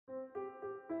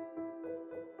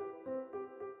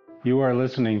You are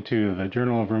listening to the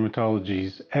Journal of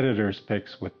Rheumatology's Editor's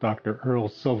Picks with Dr. Earl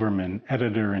Silverman,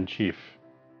 Editor-in-Chief.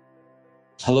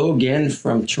 Hello again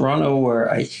from Toronto,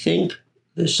 where I think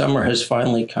the summer has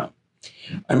finally come.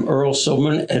 I'm Earl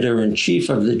Silverman, Editor-in-Chief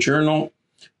of the Journal,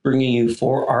 bringing you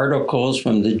 4 articles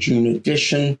from the June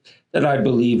edition that I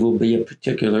believe will be of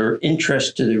particular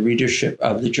interest to the readership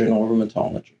of the Journal of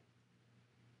Rheumatology.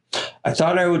 I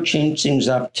thought I would change things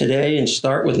up today and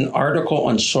start with an article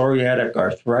on psoriatic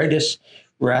arthritis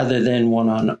rather than one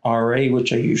on RA,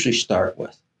 which I usually start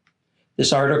with.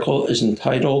 This article is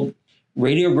entitled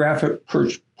Radiographic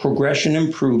Progression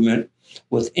Improvement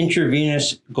with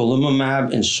Intravenous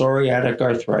Golimumab in Psoriatic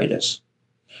Arthritis.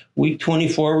 Week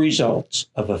 24 results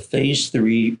of a phase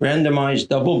 3 randomized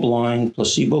double-blind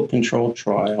placebo-controlled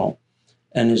trial,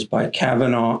 and is by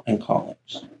Kavanaugh and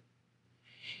colleagues.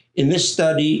 In this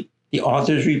study, the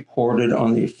authors reported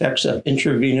on the effects of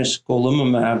intravenous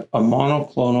golimumab, a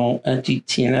monoclonal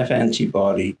anti-TNF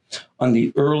antibody, on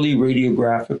the early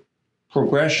radiographic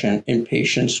progression in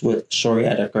patients with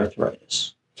psoriatic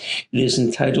arthritis. It is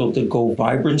entitled the Go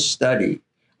Vibrant Study.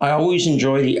 I always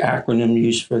enjoy the acronym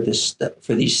used for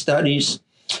these studies,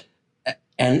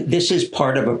 and this is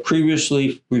part of a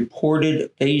previously reported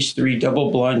phase 3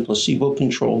 double-blind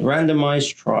placebo-controlled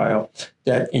randomized trial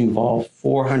that involved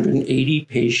 480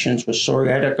 patients with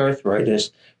psoriatic arthritis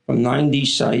from 90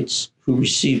 sites who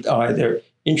received either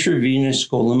intravenous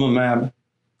golimumab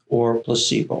or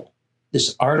placebo.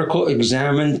 This article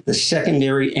examined the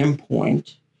secondary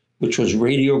endpoint, which was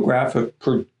radiographic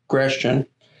progression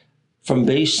from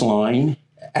baseline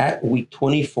at week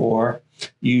 24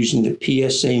 using the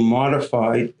PSA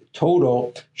modified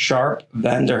total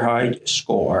Sharp-Van der Heide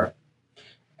score,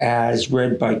 as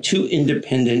read by 2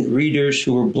 independent readers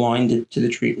who were blinded to the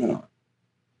treatment arm.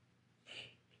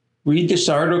 Read this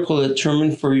article to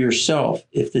determine for yourself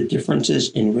if the differences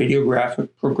in radiographic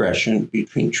progression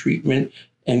between treatment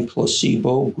and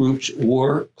placebo groups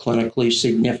were clinically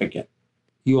significant.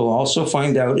 You will also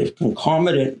find out if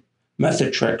concomitant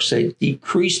methotrexate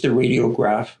decreased the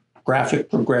radiographic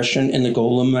progression in the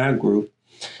golimumab group,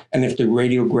 and if the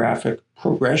radiographic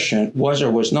progression was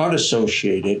or was not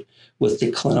associated with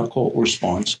the clinical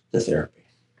response to therapy.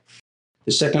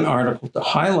 The second article to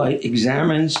highlight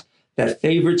examines that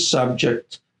favored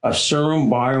subject of serum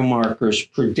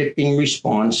biomarkers predicting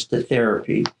response to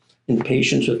therapy in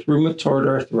patients with rheumatoid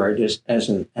arthritis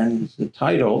and is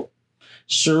entitled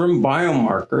Serum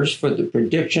Biomarkers for the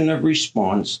Prediction of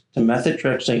Response to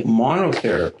Methotrexate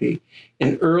Monotherapy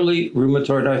in Early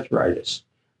Rheumatoid Arthritis,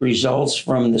 results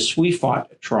from the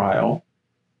SWIFOT trial,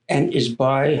 and is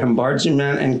by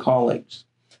Hambardzinman and colleagues.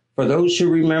 For those who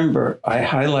remember, I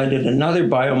highlighted another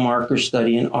biomarker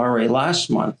study in RA last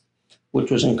month,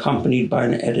 which was accompanied by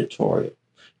an editorial.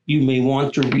 You may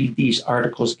want to read these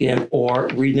articles again or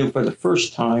read them for the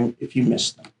first time if you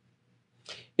missed them.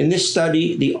 In this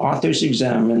study, the authors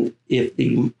examined if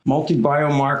the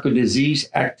multi-biomarker disease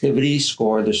activity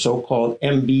score, the so-called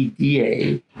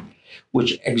MBDA,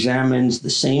 which examines the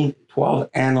same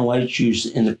 12 analytes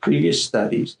used in the previous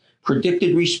studies,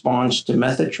 predicted response to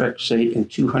methotrexate in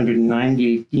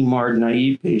 298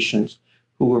 DMARD-naive patients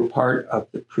who were part of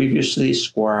the previously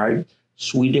described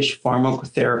Swedish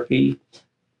pharmacotherapy,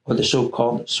 or the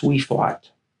so-called SWIFOT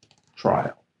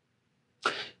trial.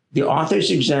 The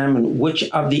authors examined which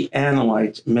of the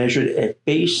analytes measured at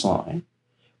baseline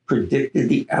predicted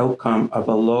the outcome of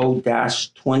a low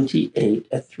DAS28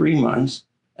 at 3 months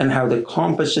and how the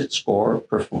composite score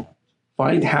performed.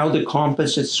 Find how the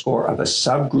composite score of a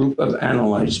subgroup of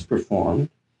analytes performed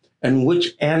and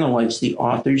which analytes the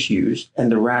authors used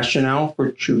and the rationale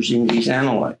for choosing these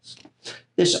analytes.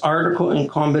 This article, in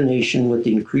combination with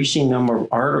the increasing number of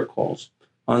articles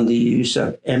on the use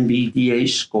of MBDA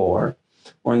score,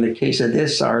 or in the case of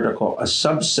this article, a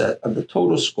subset of the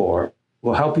total score,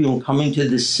 will help you in coming to the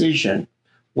decision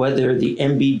whether the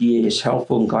MBDA is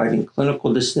helpful in guiding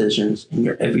clinical decisions in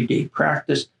your everyday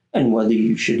practice and whether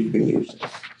you should even use it.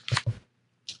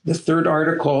 The third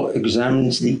article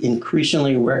examines the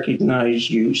increasingly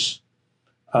recognized use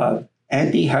of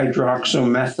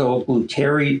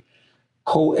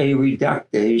anti-hydroxymethyl-glutaric-CoA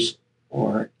reductase,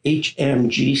 or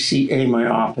HMGCA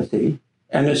myopathy,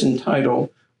 and is entitled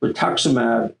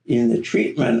Rituximab in the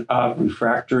Treatment of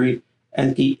Refractory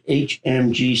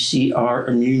Anti-HMGCR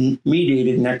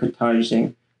Immune-Mediated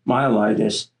Necrotizing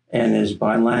Myelitis, and is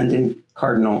by Landon,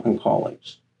 Cardinal, and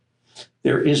colleagues.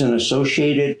 There is an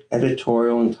associated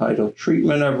editorial entitled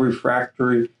Treatment of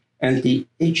Refractory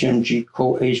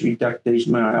Anti-HMG-CoA Reductase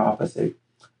Myopathy,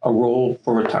 a Role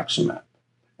for Rituximab,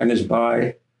 and is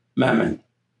by Mammon.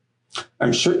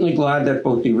 I'm certainly glad that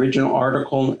both the original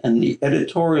article and the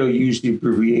editorial used the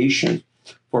abbreviation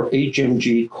for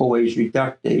HMG-CoA's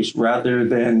reductase rather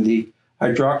than the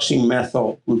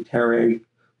hydroxymethyl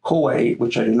glutaric-CoA,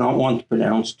 which I do not want to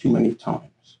pronounce too many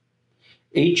times.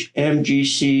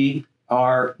 HMGCR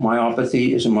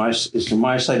myopathy is a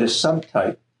myositis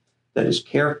subtype that is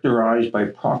characterized by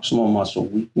proximal muscle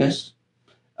weakness,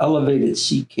 elevated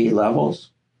CK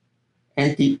levels,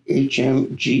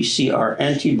 anti-HMGCR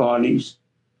antibodies,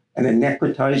 and a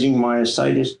necrotizing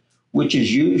myositis, which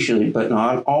is usually, but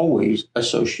not always,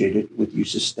 associated with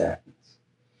use of statins.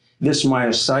 This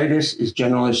myositis is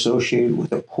generally associated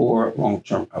with a poor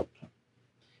long-term outcome.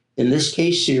 In this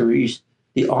case series,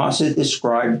 the authors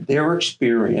described their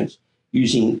experience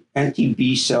using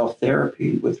anti-B cell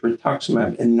therapy with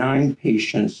rituximab in 9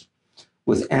 patients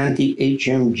with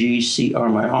anti-HMGCR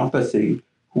myopathy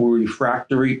who were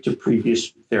refractory to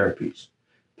previous therapies.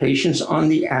 Patients on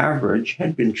the average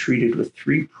had been treated with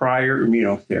 3 prior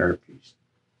immunotherapies.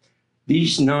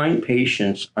 These 9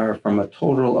 patients are from a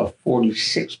total of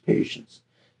 46 patients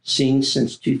seen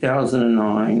since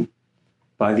 2009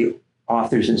 by the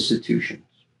author's institutions.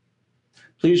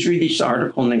 Please read this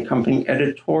article and accompanying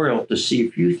editorial to see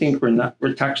if you think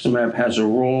rituximab has a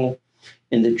role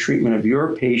in the treatment of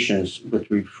your patients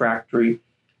with refractory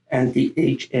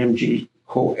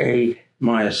anti-HMG-CoA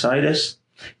myositis,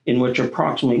 in which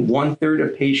approximately 1/3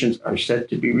 of patients are said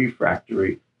to be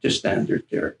refractory to standard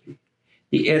therapy.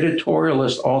 The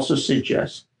editorialist also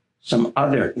suggests some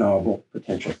other novel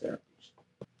potential therapies.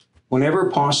 Whenever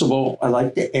possible, I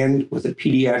like to end with a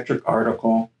pediatric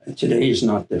article, and today is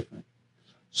not different.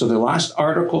 So the last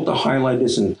article to highlight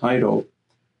is entitled,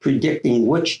 Predicting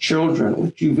Which Children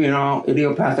with Juvenile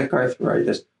Idiopathic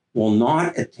Arthritis Will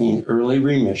Not Attain Early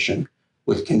Remission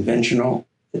with Conventional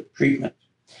Treatment.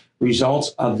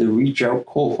 Results of the Reach Out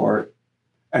cohort,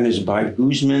 and is by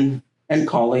Guzman and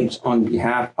colleagues on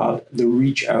behalf of the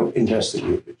Reach Out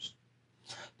investigators.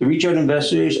 The Reach Out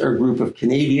investigators are a group of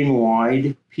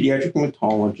Canadian-wide pediatric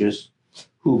rheumatologists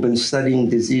who have been studying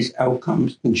disease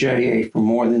outcomes in JIA for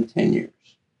more than 10 years.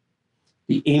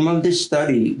 The aim of this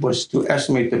study was to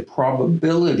estimate the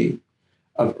probability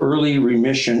of early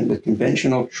remission with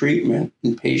conventional treatment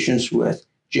in patients with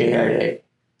JIA.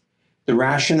 The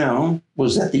rationale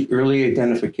was that the early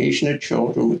identification of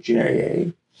children with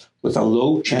JIA with a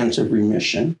low chance of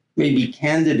remission may be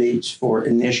candidates for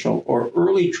initial or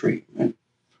early treatment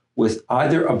with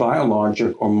either a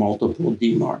biologic or multiple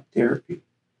DMARD therapy.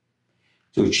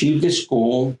 To achieve this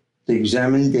goal, they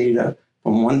examined data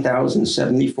from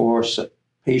 1,074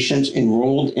 patients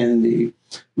enrolled in the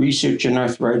Research in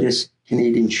Arthritis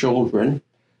Canadian Children,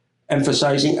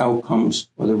 emphasizing outcomes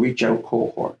for the Reach Out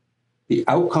cohort. The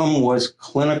outcome was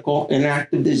clinical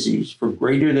inactive disease for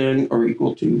greater than or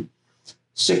equal to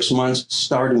 6 months,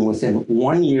 starting within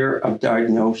 1 year of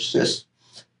diagnosis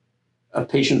of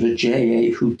patients with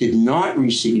JIA who did not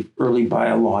receive early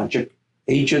biologic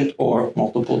agent or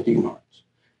multiple DMARDs.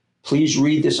 Please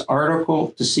read this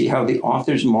article to see how the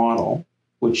author's model,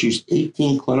 which used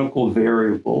 18 clinical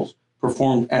variables,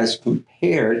 performed as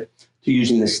compared to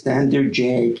using the standard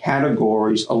JIA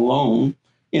categories alone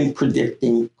in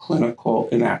predicting clinical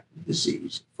inactive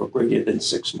disease for greater than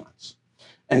 6 months.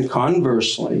 And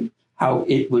conversely, how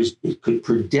it could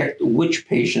predict which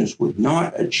patients would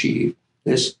not achieve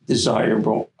this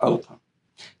desirable outcome.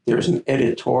 There's an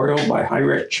editorial by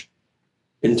Heinrich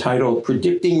entitled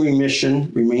Predicting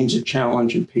Remission Remains a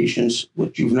Challenge in Patients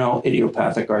with Juvenile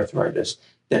Idiopathic Arthritis,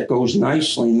 that goes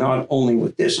nicely not only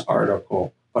with this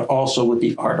article, but also with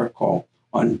the article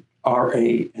on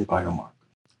RA and biomarkers.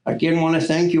 Again, I want to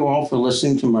thank you all for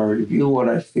listening to my review of what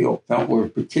I felt were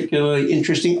particularly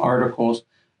interesting articles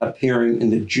appearing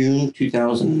in the June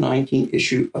 2019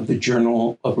 issue of the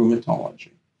Journal of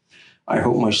Rheumatology. I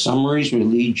hope my summaries will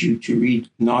lead you to read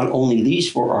not only these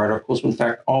 4 articles, but in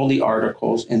fact, all the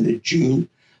articles in the June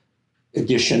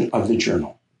edition of the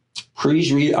journal.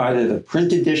 Please read either the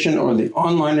print edition or the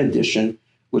online edition,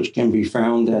 which can be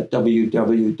found at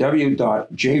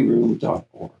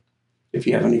www.jrheum.org. If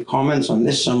you have any comments on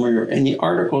this summary or any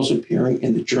articles appearing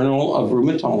in the Journal of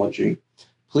Rheumatology,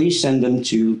 please send them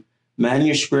to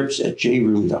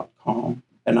manuscripts@jrheum.com.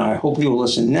 And I hope you will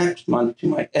listen next month to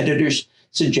my editor's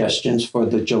suggestions for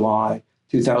the July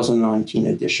 2019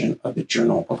 edition of the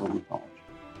Journal of Rheumatology.